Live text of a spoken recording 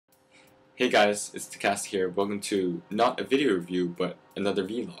Hey guys, it's Takasta here. Welcome to not a video review, but another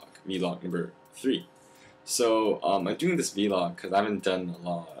vlog number 3. So I'm doing this vlog because I haven't done a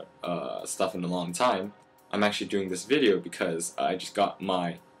lot of stuff in a long time. I'm actually doing this video because I just got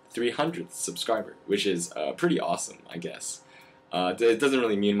my 300th subscriber, which is pretty awesome, I guess. It doesn't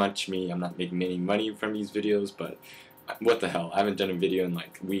really mean much to me. I'm not making any money from these videos, but what the hell? I haven't done a video in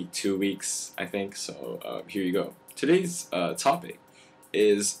like 2 weeks, I think. So here you go. Today's topic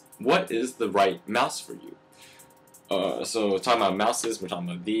is, what is the right mouse for you? So talking about mouses, we're talking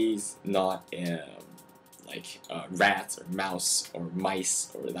about these, not like rats or mouse or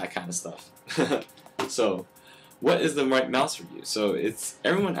mice or that kind of stuff. So what is the right mouse for you? So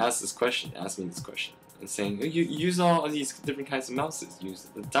everyone asks me this question, and saying, oh, you use all of these different kinds of mouses. Use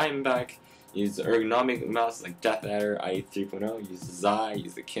the Diamondback, use the ergonomic mouse like Death Adder, IE 3.0, use the Zai,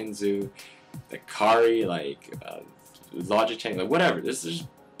 use the Kinzu, the Kari, like Logitech, like whatever. There's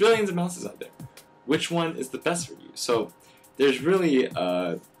billions of mouses out there. Which one is the best for you? So there's really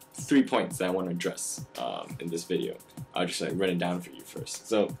 3 points that I want to address in this video. I'll just like run it down for you first.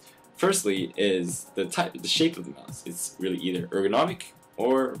 So firstly is the shape of the mouse. It's really either ergonomic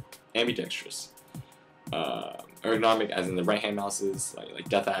or ambidextrous. Ergonomic as in the right hand mouses like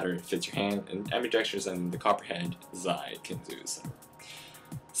Death Adder, it fits your hand, and ambidextrous as in the Copperhead, Zai, Kinzu, etc.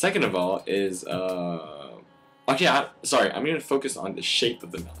 Second of all is okay, I'm going to focus on the shape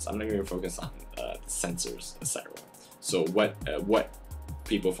of the mouse. I'm not going to focus on the sensors, etc. So what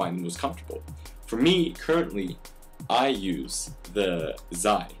people find the most comfortable. For me, currently, I use the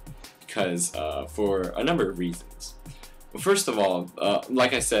Zai because for a number of reasons. Well, first of all,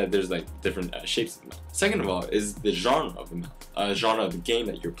 like I said, there's like different shapes of the mouse. Second of all is the genre of the mouse, genre of the game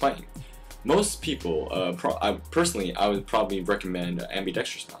that you're playing. Most people, personally, I would probably recommend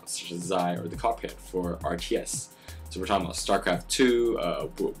ambidextrous mouse, such as Zai or the Copperhead for RTS. So we're talking about StarCraft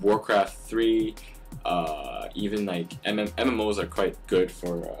 2, Warcraft 3, even like MMOs are quite good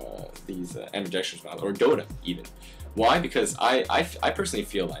for these ambidextrous mouse, or Dota even. Why? Because I personally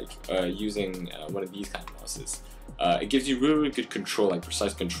feel like using one of these kind of mouses, it gives you really good control, like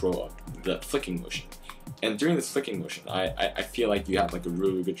precise control of the flicking motion. And during this flicking motion, I feel like you have like a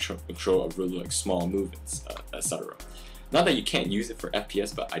really good control of really like small movements, etc. Not that you can't use it for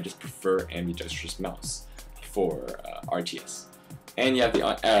FPS, but I just prefer ambidextrous mouse for RTS. And you have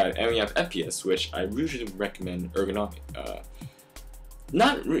FPS, which I usually recommend ergonomic.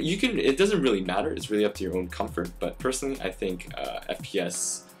 It doesn't really matter. It's really up to your own comfort. But personally, I think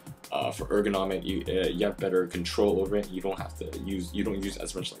FPS. For ergonomic, you have better control over it. You don't use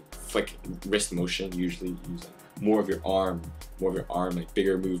as much like flick wrist motion. You usually use like more of your arm, like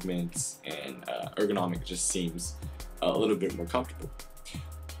bigger movements, and ergonomic just seems a little bit more comfortable.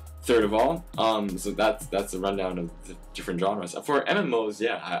 Third of all, so that's the rundown of the different genres. For MMOs,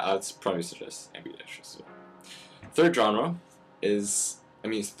 yeah, I would probably suggest ambidextrous. So. Third genre is,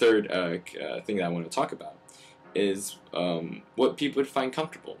 third thing that I want to talk about is what people would find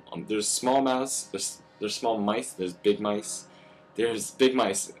comfortable. There's small mouse, there's small mice, there's big mice. There's big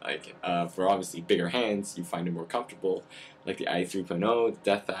mice, like for obviously bigger hands, you find it more comfortable, like the IE 3.0, the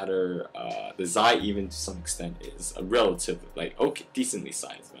Death Adder, the Zai even to some extent is a relative, like decently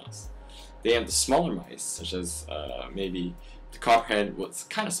sized mouse. They have the smaller mice, such as maybe the Copperhead. Well, it's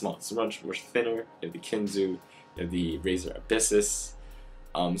kind of small, it's much more thinner. You have the Kinzu, you have the Razer Abyssus.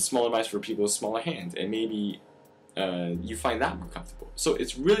 Smaller mice for people with smaller hands, and maybe you find that more comfortable. So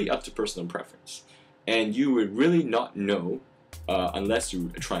it's really up to personal preference, and you would really not know unless you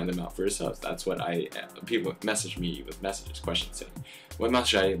try them out for yourself. That's what people message me with questions saying, what mouse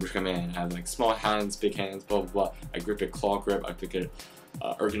should I recommend? I have like small hands, big hands, blah blah blah. I grip it claw grip, I grip it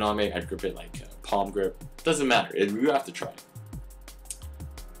ergonomic, I grip it like palm grip. Doesn't matter. You have to try it.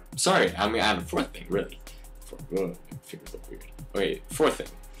 Sorry, I have a fourth thing really. Fingers look weird. Okay, fourth thing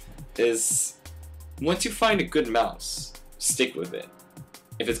is, once you find a good mouse, stick with it.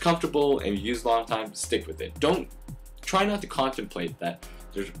 If it's comfortable and you use a long time, stick with it. Try not to contemplate that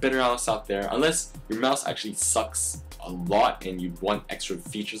there's a better mouse out there, unless your mouse actually sucks a lot and you want extra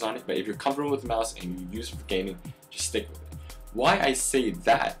features on it. But if you're comfortable with the mouse and you use it for gaming, just stick with it. Why I say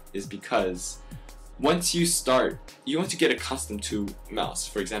that is because once you get accustomed to mouse,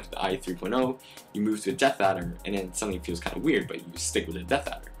 for example the IE 3.0, you move to a Death Adder, and then suddenly it feels kind of weird, but you stick with the Death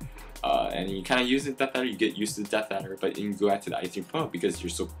Adder. And you kind of use the Death Adder, you get used to the Death Adder, but then you go back to the IE 3.0 because you're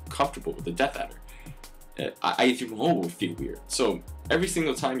so comfortable with the Death Adder. IE 3.0 will feel weird. So every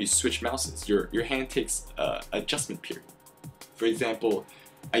single time you switch mouses, your hand takes adjustment period. For example,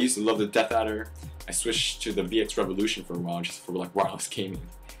 I used to love the Death Adder. I switched to the VX Revolution for a while, just for like wireless gaming.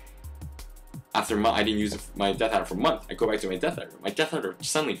 after I didn't use my Death Adder for a month, I go back to my Death Adder. My Death Adder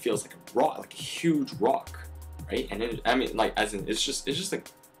suddenly feels like a rock, like a huge rock, right? And then, I mean, like, as in, it's just like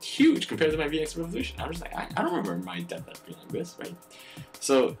huge compared to my VX Revolution. I'm just like, I don't remember my Death Adder being like this, right?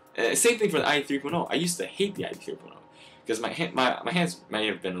 So, same thing for the i 3.0. I used to hate the i 3.0 because my hands may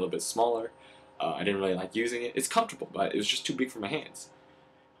have been a little bit smaller. I didn't really like using it. It's comfortable, but it was just too big for my hands.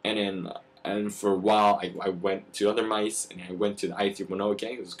 And then, and for a while, I went to other mice, and I went to the i 3.0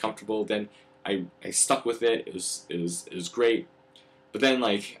 again. It was comfortable. Then I stuck with it. It was great. But then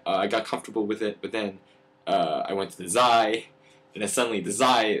I got comfortable with it. But then I went to the Xi, and then suddenly the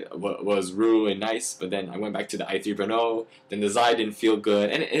Xi was really nice. But then I went back to the i 3.0. Then the Xi didn't feel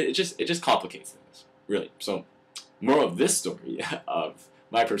good, and it just complicates things, really. So, moral of this story of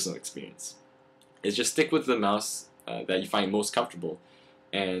my personal experience is just stick with the mouse that you find most comfortable,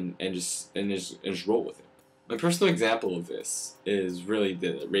 and just roll with it. My personal example of this is really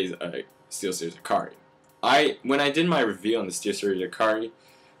the SteelSeries Akari. When I did my review on the SteelSeries Akari,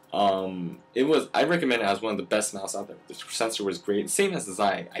 I recommend it as one of the best mouse out there. The sensor was great, same as the Xi,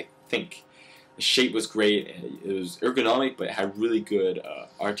 I think. The shape was great, and it was ergonomic, but it had really good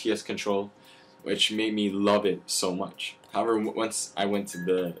RTS control, which made me love it so much. However, once I went to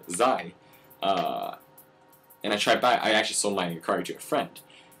the Xi, and I tried back, I actually sold my Akari to a friend.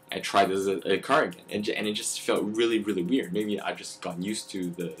 I tried this Akari again, and it just felt really, really weird. Maybe I've just gotten used to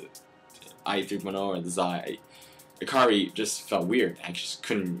the i 3.0 or the Xi. Akari just felt weird. I just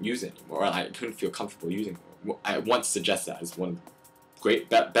couldn't use it anymore. Or I couldn't feel comfortable using it. I once suggested that as one of the great,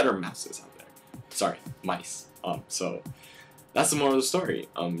 better mouses out there. Sorry, mice. So that's the moral of the story.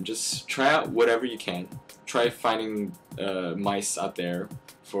 Just try out whatever you can. Try finding mice out there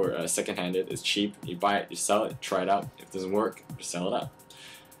for second-handed. It's cheap. You buy it, you sell it, try it out. If it doesn't work, just sell it out.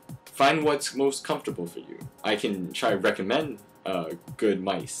 Find what's most comfortable for you. I can try to recommend good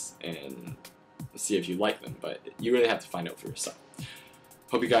mice and see if you like them, but you really have to find out for yourself.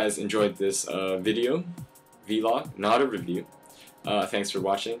 Hope you guys enjoyed this vlog, not a review. Thanks for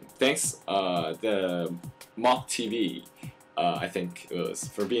watching. Thanks the Mock TV, I think it was,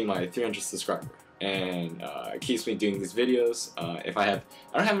 for being my 300th subscriber, and keeps me doing these videos. I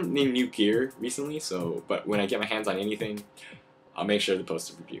don't have any new gear recently, but when I get my hands on anything, I'll make sure to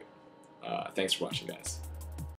post a review. Thanks for watching, guys.